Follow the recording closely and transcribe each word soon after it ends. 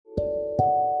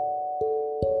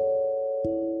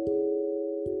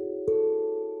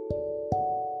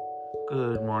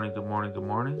Good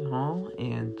morning, all.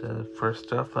 And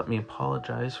first off, let me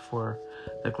apologize for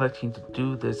neglecting to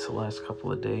do this the last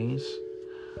couple of days.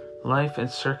 Life and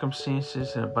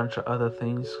circumstances and a bunch of other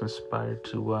things conspired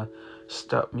to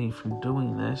stop me from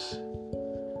doing this.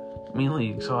 Mainly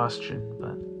exhaustion,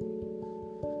 but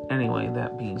anyway,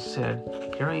 that being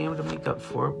said, here I am to make up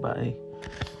for it by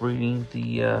reading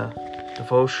the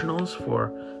devotionals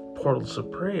for Portals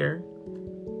of Prayer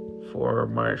for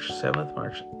March 7th,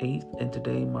 March 8th, and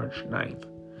today, March 9th.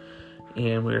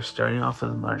 And we are starting off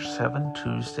with March 7th,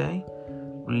 Tuesday,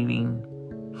 reading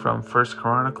from 1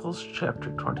 Chronicles chapter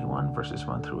 21, verses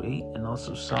 1 through 8, and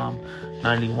also Psalm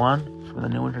 91 from the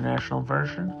New International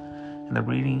Version. And the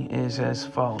reading is as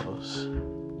follows.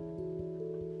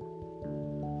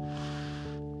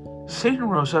 Satan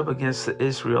rose up against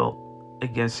Israel,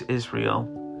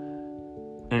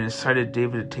 and incited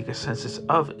David to take a census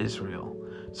of Israel.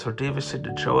 So David said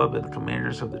to Joab and the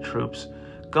commanders of the troops,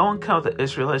 "Go and count the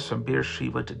Israelites from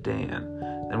Beersheba to Dan,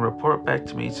 then report back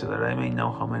to me so that I may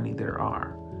know how many there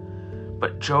are."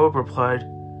 But Joab replied,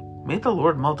 "May the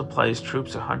Lord multiply his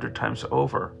troops 100 times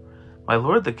over. My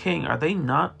lord the king, are they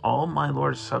not all my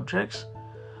lord's subjects?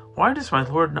 Why does my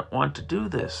lord not want to do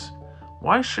this?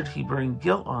 Why should he bring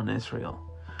guilt on Israel?"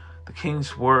 The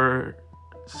king's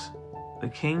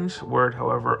word,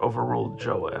 however, overruled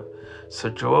Joab. So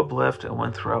Joab left and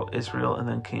went throughout Israel and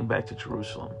then came back to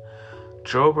Jerusalem.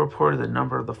 Joab reported the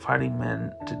number of the fighting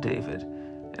men to David.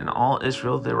 In all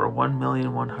Israel there were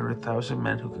 1,100,000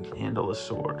 men who could handle a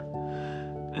sword,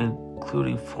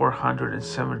 including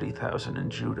 470,000 in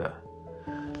Judah.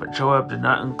 But Joab did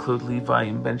not include Levi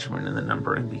and Benjamin in the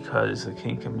numbering because the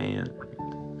king's command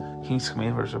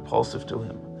was repulsive to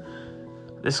him.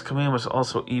 This command was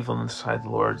also evil in the sight of the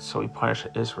Lord, so he punished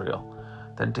Israel.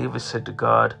 Then David said to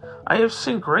God, "I have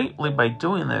sinned greatly by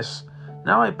doing this.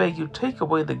 Now I beg you, take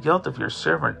away the guilt of your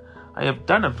servant. I have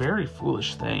done a very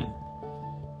foolish thing."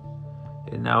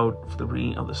 And now for the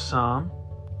reading of the Psalm.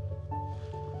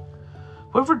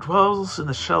 Whoever dwells in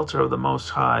the shelter of the Most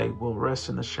High will rest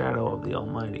in the shadow of the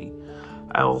Almighty.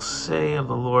 I will say of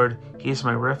the Lord, He is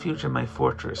my refuge and my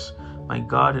fortress, my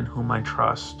God in whom I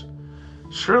trust.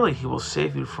 Surely He will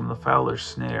save you from the fowler's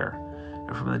snare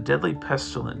and from the deadly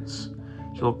pestilence.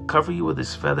 He will cover you with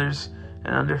His feathers,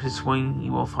 and under His wing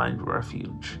you will find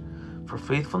refuge. For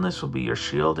faithfulness will be your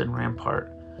shield and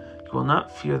rampart. You will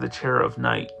not fear the terror of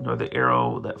night, nor the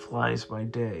arrow that flies by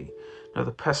day, nor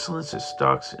the pestilence that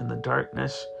stalks in the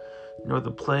darkness, nor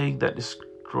the plague that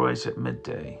destroys at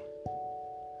midday.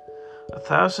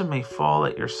 1,000 may fall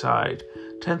at your side,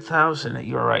 10,000 at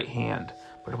your right hand,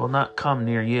 but it will not come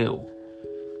near you.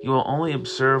 You will only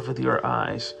observe with your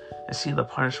eyes and see the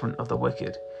punishment of the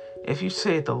wicked. If you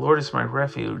say, "The Lord is my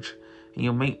refuge," and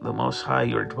you make the Most High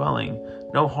your dwelling,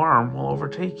 no harm will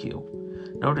overtake you.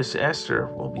 No disaster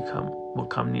will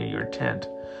come near your tent,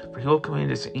 for He will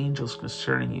command His angels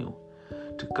concerning you,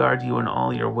 to guard you in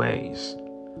all your ways.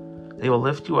 They will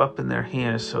lift you up in their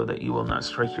hands so that you will not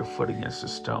strike your foot against a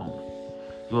stone.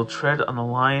 You will tread on the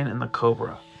lion and the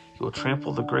cobra. You will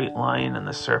trample the great lion and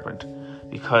the serpent.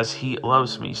 Because He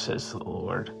loves me, says the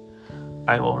Lord,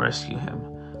 I will rescue him.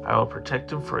 I will protect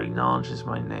him, for He acknowledges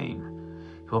my name.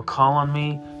 He will call on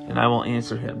me, and I will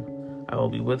answer him. I will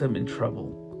be with him in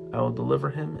trouble. I will deliver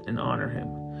him and honor him.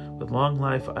 With long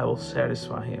life I will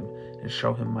satisfy him and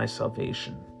show him my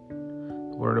salvation.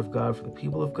 The word of God for the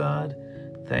people of God.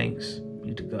 Thanks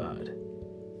be to God.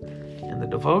 And the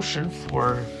devotion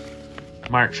for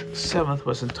March 7th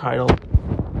was entitled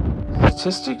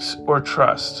Statistics or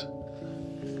Trust.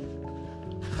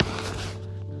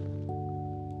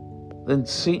 Then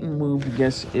Satan moved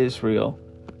against Israel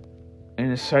and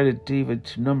incited David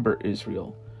to number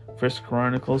Israel. 1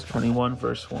 Chronicles 21,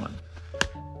 verse 1.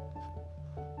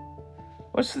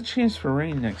 What's the chance for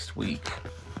rain next week?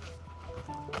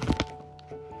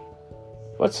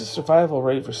 What's the survival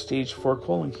rate for stage 4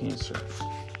 colon cancer?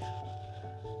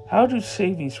 How do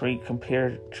savings rate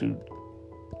compare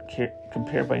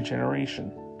by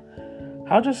generation?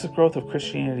 How does the growth of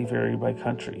Christianity vary by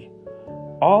country?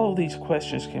 All of these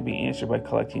questions can be answered by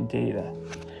collecting data.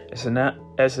 As an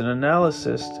analyst,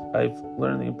 I've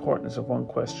learned the importance of one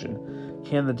question: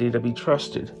 can the data be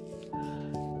trusted?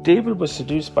 David was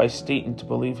seduced by Satan to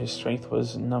believe his strength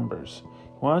was in numbers.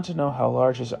 He wanted to know how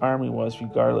large his army was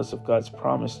regardless of God's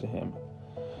promise to him.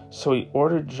 So he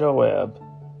ordered Joab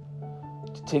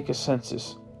to take a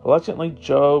census. Reluctantly,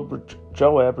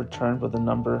 Joab returned with a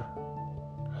number.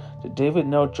 Did David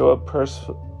know Joab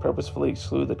purposefully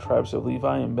exclude the tribes of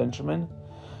Levi and Benjamin?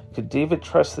 Could David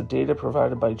trust the data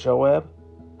provided by Joab?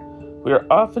 We are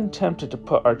often tempted to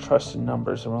put our trust in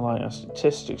numbers and rely on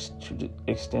statistics to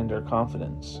extend our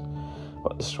confidence.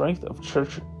 But the strength of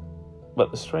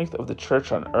the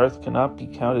church on earth cannot be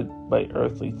counted by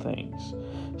earthly things.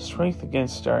 Strength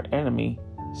against our enemy,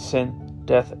 sin,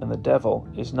 death, and the devil,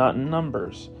 is not in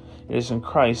numbers. It is in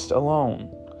Christ alone.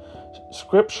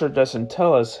 Scripture doesn't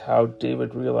tell us how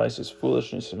David realized the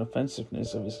foolishness and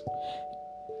offensiveness of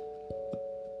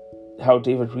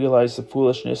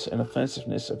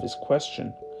his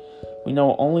question. We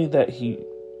know only that he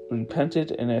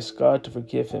repented and asked God to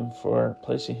forgive him for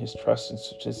placing his trust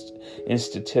in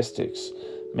statistics.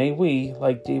 May we,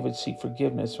 like David, seek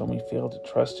forgiveness when we fail to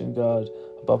trust in God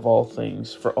above all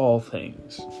things, for all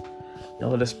things. Now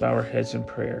let us bow our heads in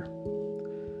prayer.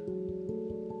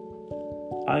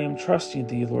 I am trusting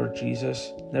thee, Lord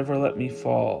Jesus. Never let me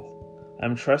fall. I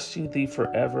am trusting thee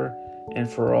forever and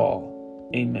for all.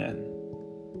 Amen.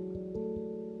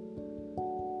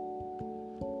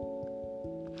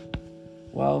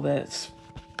 Well, that's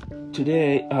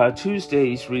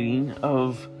Tuesday's reading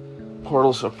of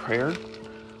Portals of Prayer.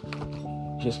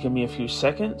 Just give me a few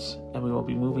seconds, and we will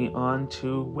be moving on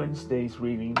to Wednesday's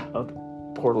reading of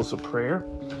Portals of Prayer.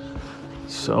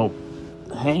 So,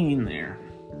 hang in there.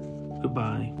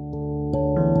 Goodbye.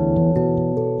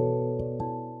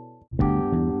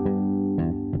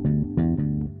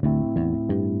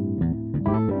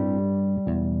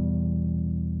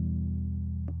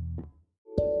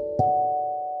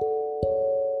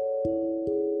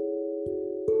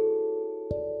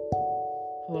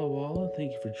 Hello all, and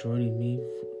thank you for joining me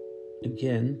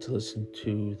again to listen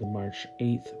to the March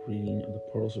 8th reading of the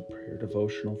Portals of Prayer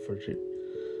devotional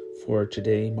for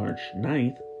today, March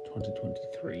 9th,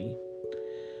 2023.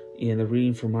 And the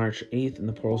reading for March 8th in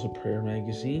the Portals of Prayer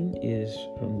magazine is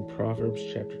from Proverbs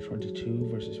chapter 22,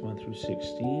 verses 1 through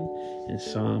 16, and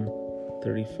Psalm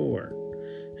 34.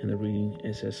 And the reading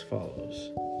is as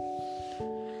follows.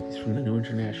 It's from the New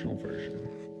International Version.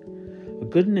 A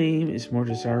good name is more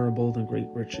desirable than great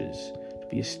riches. To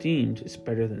be esteemed is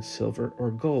better than silver or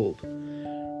gold.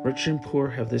 Rich and poor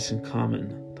have this in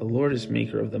common. The Lord is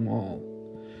maker of them all.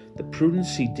 The prudent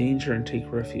see danger and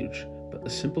take refuge, but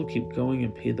the simple keep going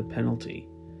and pay the penalty.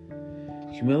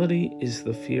 Humility is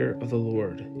the fear of the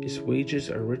Lord. His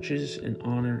wages are riches and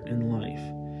honor and life.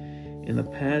 In the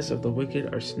paths of the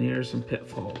wicked are snares and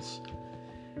pitfalls,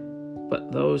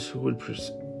 but those who would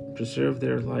preserve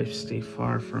their life stay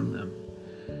far from them.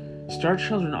 Start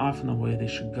children off in the way they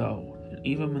should go, and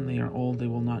even when they are old they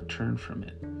will not turn from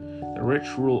it. The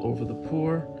rich rule over the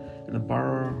poor, and the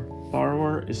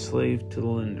borrower is slave to the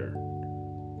lender.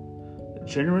 The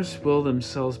generous will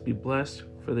themselves be blessed,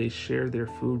 for they share their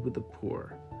food with the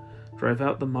poor. Drive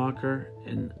out the mocker,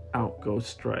 and out goes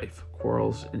strife.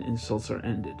 Quarrels and insults are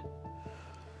ended.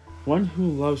 One who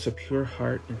loves a pure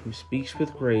heart and who speaks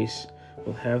with grace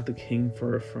will have the king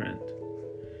for a friend.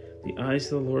 The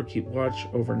eyes of the Lord keep watch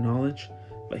over knowledge,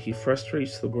 but he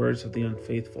frustrates the words of the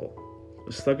unfaithful.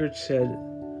 The sluggard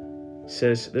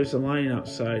says, "There's a lion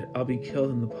outside. I'll be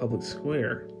killed in the public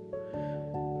square."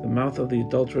 The mouth of the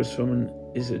adulterous woman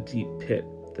is a deep pit.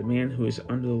 The man who is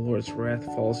under the Lord's wrath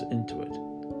falls into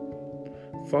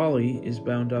it. Folly is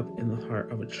bound up in the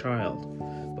heart of a child,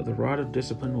 but the rod of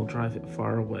discipline will drive it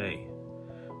far away.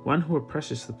 One who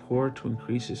oppresses the poor to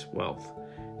increase his wealth,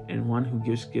 and one who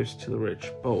gives gifts to the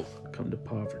rich, both come to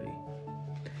poverty.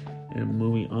 And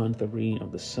moving on to the reading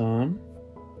of the Psalm.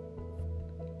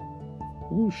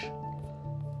 Whoosh.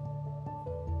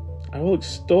 I will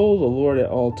extol the Lord at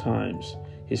all times.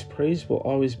 His praise will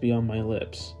always be on my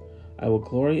lips. I will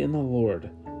glory in the Lord.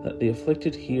 Let the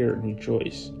afflicted hear and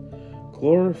rejoice.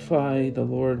 Glorify the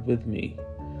Lord with me.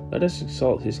 Let us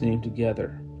exalt his name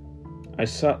together. I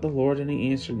sought the Lord, and he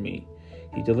answered me.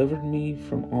 He delivered me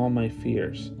from all my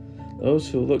fears. Those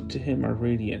who look to him are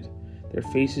radiant. Their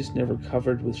faces are never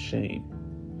covered with shame.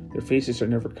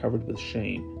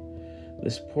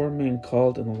 This poor man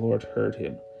called, and the Lord heard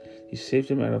him. He saved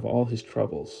him out of all his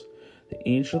troubles. The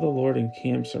angel of the Lord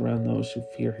encamps around those who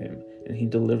fear him, and he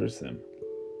delivers them.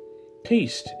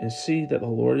 Taste and see that the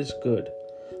Lord is good.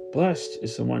 Blessed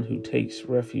is the one who takes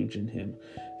refuge in him.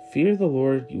 Fear the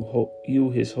Lord, you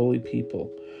his holy people,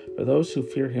 for those who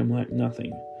fear him lack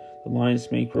nothing. The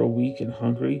lions may grow weak and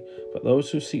hungry, but those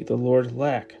who seek the Lord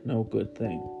lack no good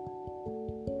thing.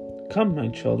 Come, my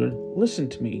children, listen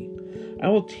to me. I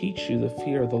will teach you the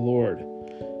fear of the Lord.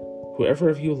 Whoever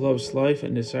of you loves life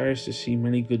and desires to see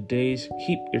many good days,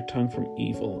 keep your tongue from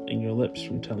evil and your lips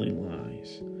from telling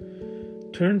lies.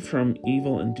 Turn from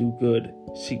evil and do good.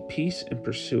 Seek peace and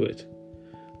pursue it.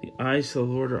 The eyes of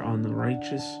the Lord are on the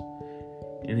righteous,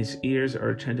 and his ears are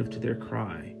attentive to their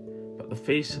cry. But the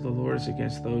face of the Lord is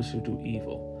against those who do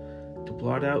evil, to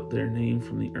blot out their name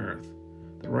from the earth.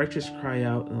 The righteous cry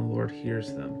out, and the Lord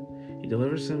hears them. He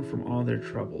delivers them from all their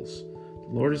troubles.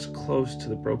 The Lord is close to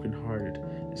the brokenhearted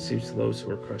and saves those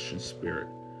who are crushed in spirit.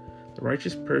 The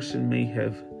righteous person may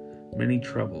have many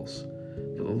troubles,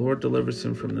 but the Lord delivers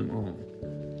him from them all.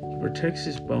 He protects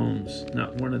his bones,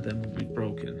 not one of them will be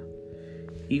broken.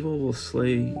 Evil will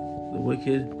slay the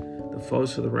wicked, the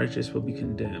foes of the righteous will be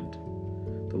condemned.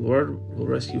 The Lord will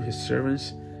rescue his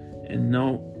servants, and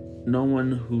no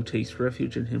one who takes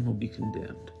refuge in him will be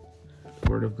condemned. The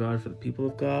word of God for the people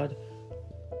of God.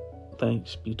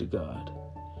 Thanks be to God.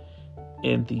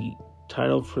 And the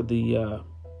title for the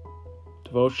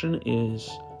devotion is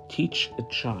Teach a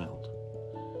Child.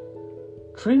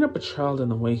 Train up a child in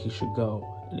the way he should go,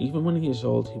 and even when he is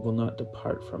old, he will not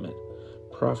depart from it.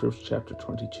 Proverbs chapter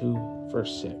 22,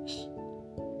 verse 6.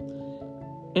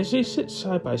 As they sit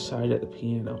side by side at the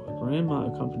piano, a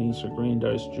grandma accompanies her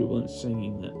granddaughter's jubilant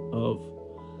singing of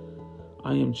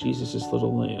I Am Jesus'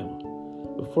 Little Lamb.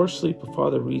 Before sleep, a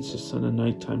father reads his son a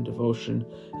nighttime devotion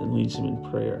and leads him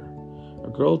in prayer. A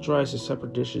girl dries the supper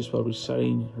dishes while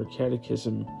reciting her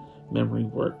catechism memory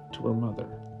work to her mother.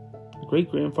 A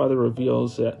great-grandfather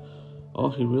reveals that all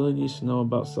he really needs to know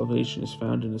about salvation is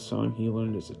found in a song he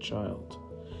learned as a child.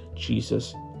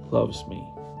 Jesus loves me.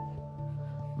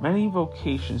 Many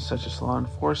vocations such as law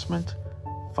enforcement,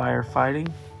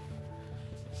 firefighting,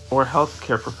 or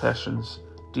healthcare professions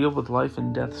deal with life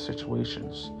and death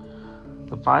situations.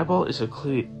 The Bible is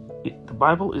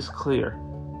clear.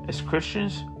 As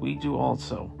Christians, we do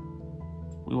also.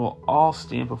 We will all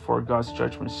stand before God's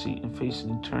judgment seat and face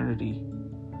an eternity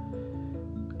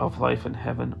of life in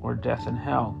heaven or death in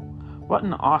hell. What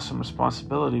an awesome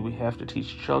responsibility we have to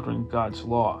teach children God's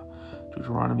law.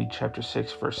 Deuteronomy chapter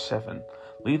 6, verse 7.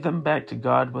 Lead them back to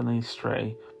God when they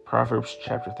stray. Proverbs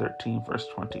chapter 13, verse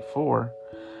 24.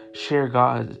 Share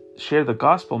the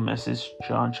gospel message.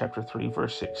 John chapter 3,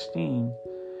 verse 16.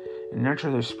 And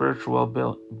nurture their spiritual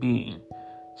well-being.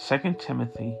 2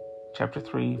 Timothy chapter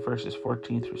 3, verses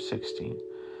 14 through 16.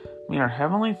 May our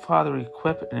Heavenly Father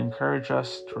equip and encourage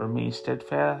us to remain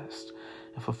steadfast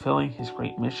in fulfilling His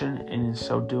great mission, and in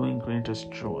so doing grant us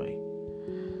joy.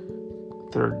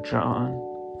 3 John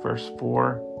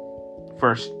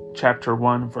chapter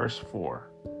 1, verse 4.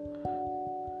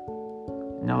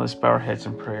 Now let's bow our heads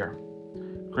in prayer.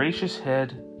 Gracious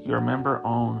Head, your member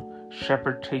own,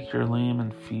 Shepherd, take your lamb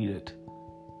and feed it.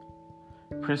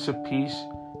 Prince of Peace,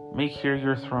 make here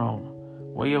your throne,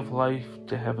 way of life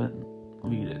to heaven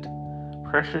lead it.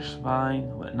 Precious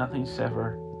Vine, let nothing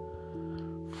sever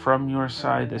from your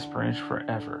side this branch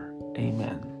forever.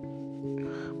 Amen.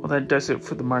 Well, that does it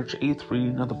for the March 8th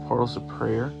reading of the Portals of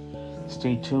Prayer.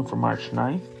 Stay tuned for March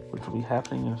 9th, which will be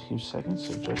happening in a few seconds,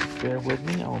 so just bear with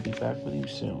me. I will be back with you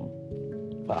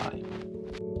soon. Bye.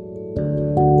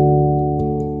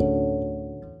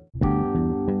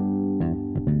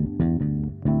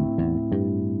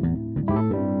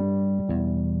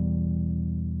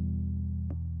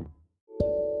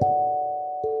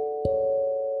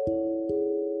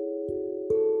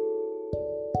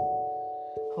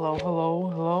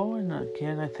 Hello, and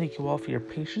again, I thank you all for your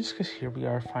patience, because here we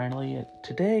are finally at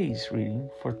today's reading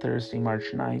for Thursday, March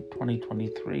 9th,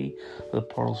 2023, for the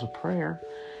Portals of Prayer.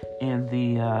 And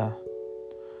the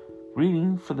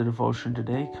reading for the devotion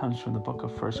today comes from the book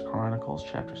of 1 Chronicles,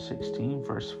 chapter 16,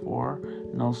 verse 4,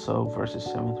 and also verses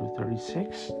 7 through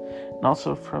 36, and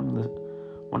also from the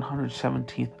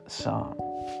 117th Psalm.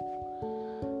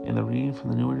 And the reading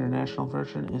from the New International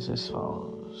Version is as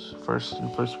follows. First, in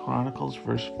 1 Chronicles,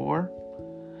 verse 4,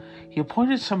 He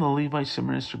appointed some of the Levites to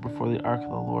minister before the ark of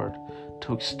the Lord,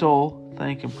 to extol,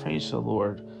 thank, and praise the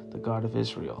Lord, the God of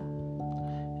Israel.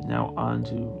 And now on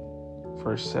to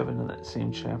verse 7 of that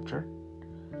same chapter.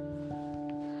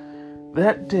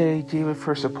 That day David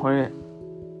first appointed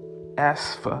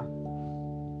Asaph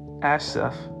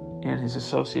and his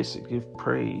associates to give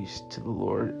praise to the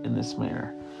Lord in this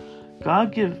manner.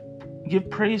 God, give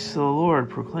praise to the Lord,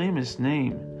 proclaim His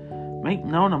name, make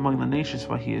known among the nations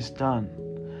what He has done.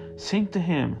 Sing to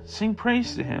Him, sing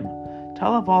praise to Him,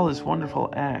 tell of all His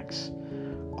wonderful acts.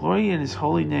 Glory in His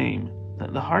holy name,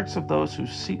 let the hearts of those who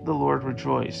seek the Lord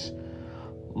rejoice.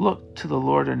 Look to the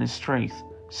Lord in His strength,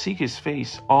 seek His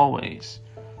face always.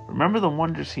 Remember the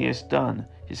wonders He has done,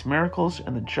 His miracles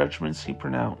and the judgments He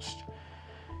pronounced.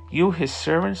 You, His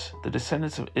servants, the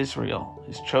descendants of Israel,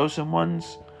 His chosen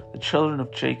ones, the children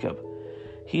of Jacob.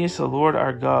 He is the Lord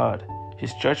our God.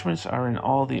 His judgments are in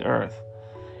all the earth.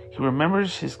 He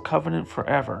remembers His covenant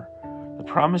forever, the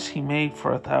promise He made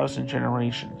for 1,000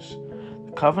 generations,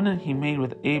 the covenant He made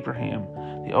with Abraham,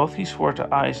 the oath He swore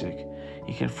to Isaac.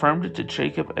 He confirmed it to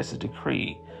Jacob as a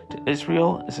decree, to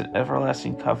Israel as an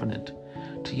everlasting covenant.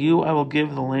 To you I will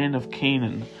give the land of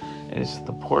Canaan as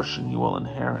the portion you will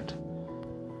inherit.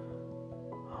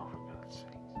 Oh, for God's sake.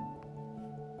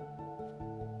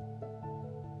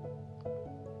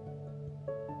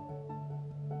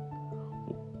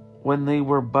 When they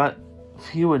were but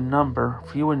few in number,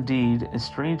 few indeed, and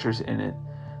strangers in it,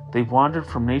 they wandered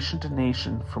from nation to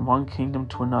nation, from one kingdom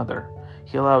to another.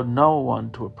 He allowed no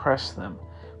one to oppress them.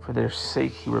 For their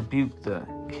sake he rebuked the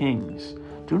kings.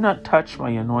 Do not touch my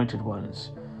anointed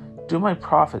ones. Do my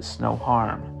prophets no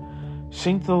harm.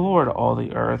 Sing to the Lord, all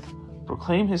the earth.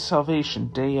 Proclaim his salvation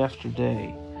day after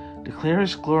day. Declare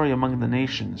his glory among the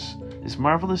nations, his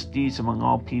marvelous deeds among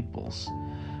all peoples.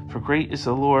 For great is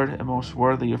the Lord and most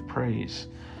worthy of praise.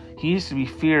 He is to be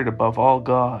feared above all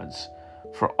gods,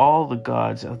 for all the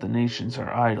gods of the nations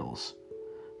are idols.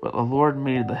 But the Lord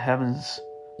made the heavens.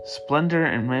 Splendor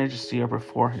and majesty are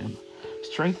before him.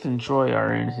 Strength and joy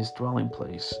are in his dwelling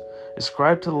place.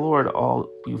 Ascribe to the Lord, all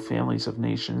you families of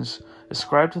nations.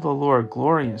 Ascribe to the Lord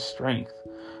glory and strength.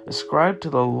 Ascribe to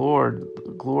the Lord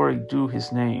glory due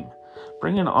his name.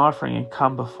 Bring an offering and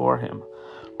come before him.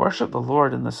 Worship the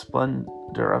Lord in the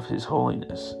splendor of his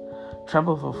holiness.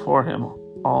 Tremble before him,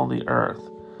 all the earth.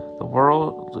 The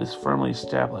world is firmly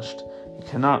established. It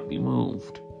cannot be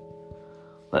moved.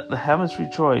 Let the heavens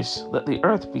rejoice. Let the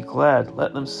earth be glad.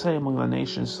 Let them say among the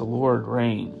nations, the Lord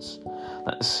reigns.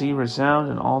 Let the sea resound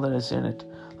and all that is in it.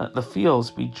 Let the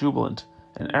fields be jubilant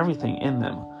and everything in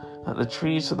them. Let the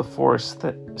trees of the forest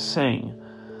sing.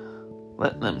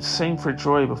 Let them sing for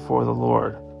joy before the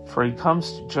Lord, for he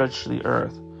comes to judge the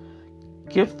earth.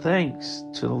 Give thanks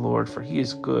to the Lord, for he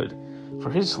is good, for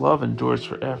his love endures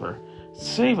forever.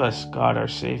 Save us, God our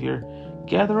Savior.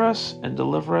 Gather us and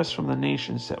deliver us from the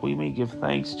nations, that we may give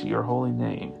thanks to your holy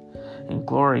name and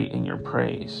glory in your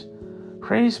praise.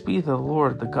 Praise be the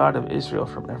Lord, the God of Israel,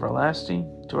 from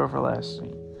everlasting to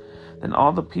everlasting. Then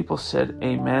all the people said,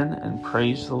 Amen, and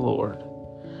praise the Lord.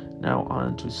 Now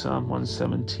on to Psalm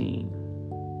 117.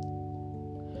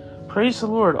 Praise the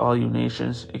Lord, all you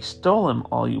nations. Extol him,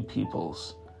 all you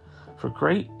peoples. For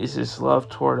great is his love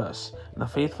toward us, and the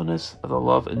faithfulness of the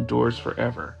love endures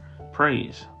forever.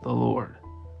 Praise the Lord.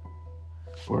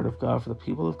 Word of God for the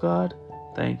people of God.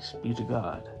 Thanks be to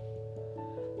God.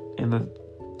 And the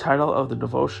title of the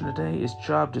devotion today is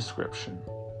Job Description.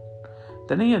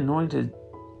 Then he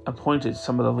appointed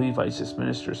some of the Levites as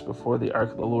ministers before the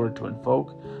ark of the Lord to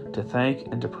invoke, to thank,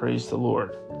 and to praise the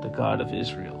Lord, the God of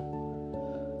Israel.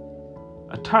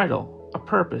 A title, a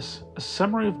purpose, a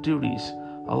summary of duties,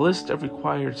 a list of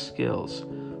required skills.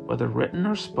 Whether written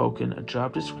or spoken, a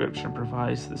job description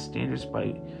provides the standards by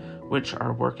which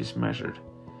our work is measured.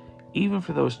 Even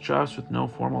for those jobs with no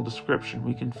formal description,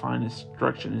 we can find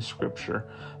instruction in Scripture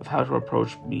of how to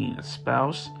approach being a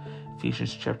spouse,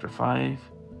 Ephesians chapter 5,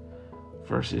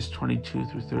 verses 22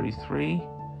 through 33,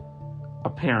 a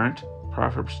parent,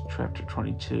 Proverbs chapter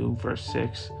 22, verse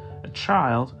 6, a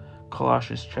child,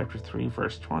 Colossians chapter 3,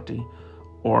 verse 20,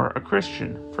 or a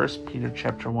Christian, 1 Peter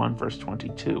chapter 1, verse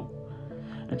 22.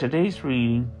 In today's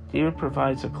reading, David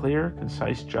provides a clear,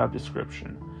 concise job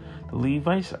description. The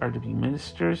Levites are to be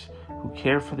ministers who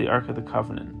care for the Ark of the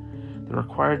Covenant. The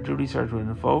required duties are to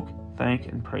invoke, thank,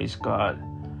 and praise God.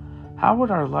 How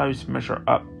would our lives measure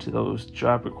up to those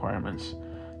job requirements?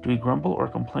 Do we grumble or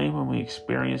complain when we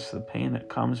experience the pain that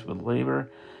comes with labor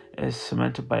as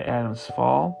cemented by Adam's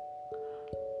fall?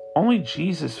 Only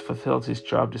Jesus fulfilled his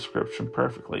job description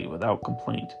perfectly, without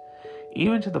complaint,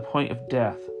 even to the point of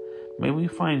death. May we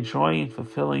find joy in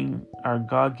fulfilling our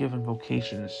God-given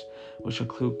vocations, which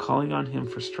include calling on him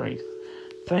for strength,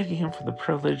 thanking him for the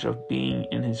privilege of being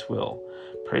in his will,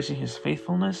 praising his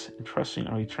faithfulness, and trusting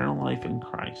our eternal life in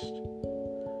Christ.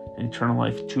 Eternal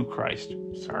life to Christ.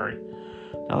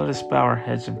 Now let us bow our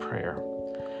heads in prayer.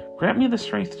 Grant me the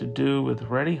strength to do with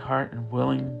ready heart and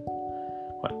willing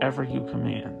whatever you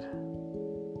command.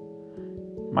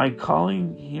 My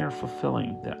calling here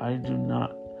fulfilling, that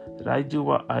I do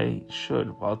what I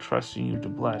should while trusting you to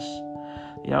bless.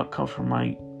 The outcome for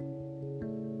my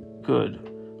good,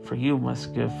 for you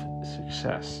must give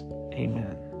success.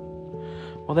 Amen.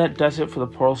 Well, that does it for the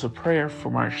Pearls of Prayer for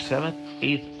March 7th,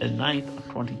 8th, and 9th of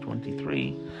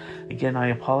 2023. Again, I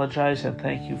apologize and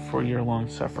thank you for your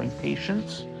long-suffering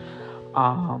patience.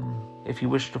 If you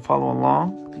wish to follow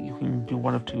along, you can do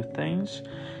one of two things.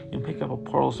 You can pick up a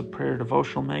Pearls of Prayer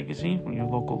devotional magazine from your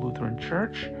local Lutheran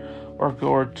church, or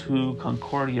go to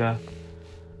Concordia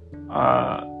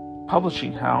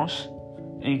Publishing House,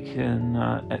 and you can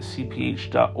at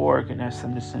cph.org and ask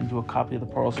them to send you a copy of the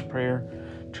Pearls of Prayer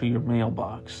to your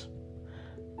mailbox.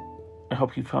 I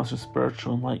hope you found some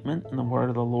spiritual enlightenment in the word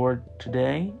of the Lord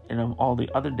today and of all the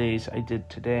other days I did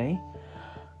today.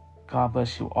 God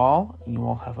bless you all. You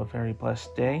all have a very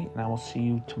blessed day, and I will see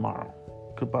you tomorrow.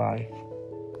 Goodbye.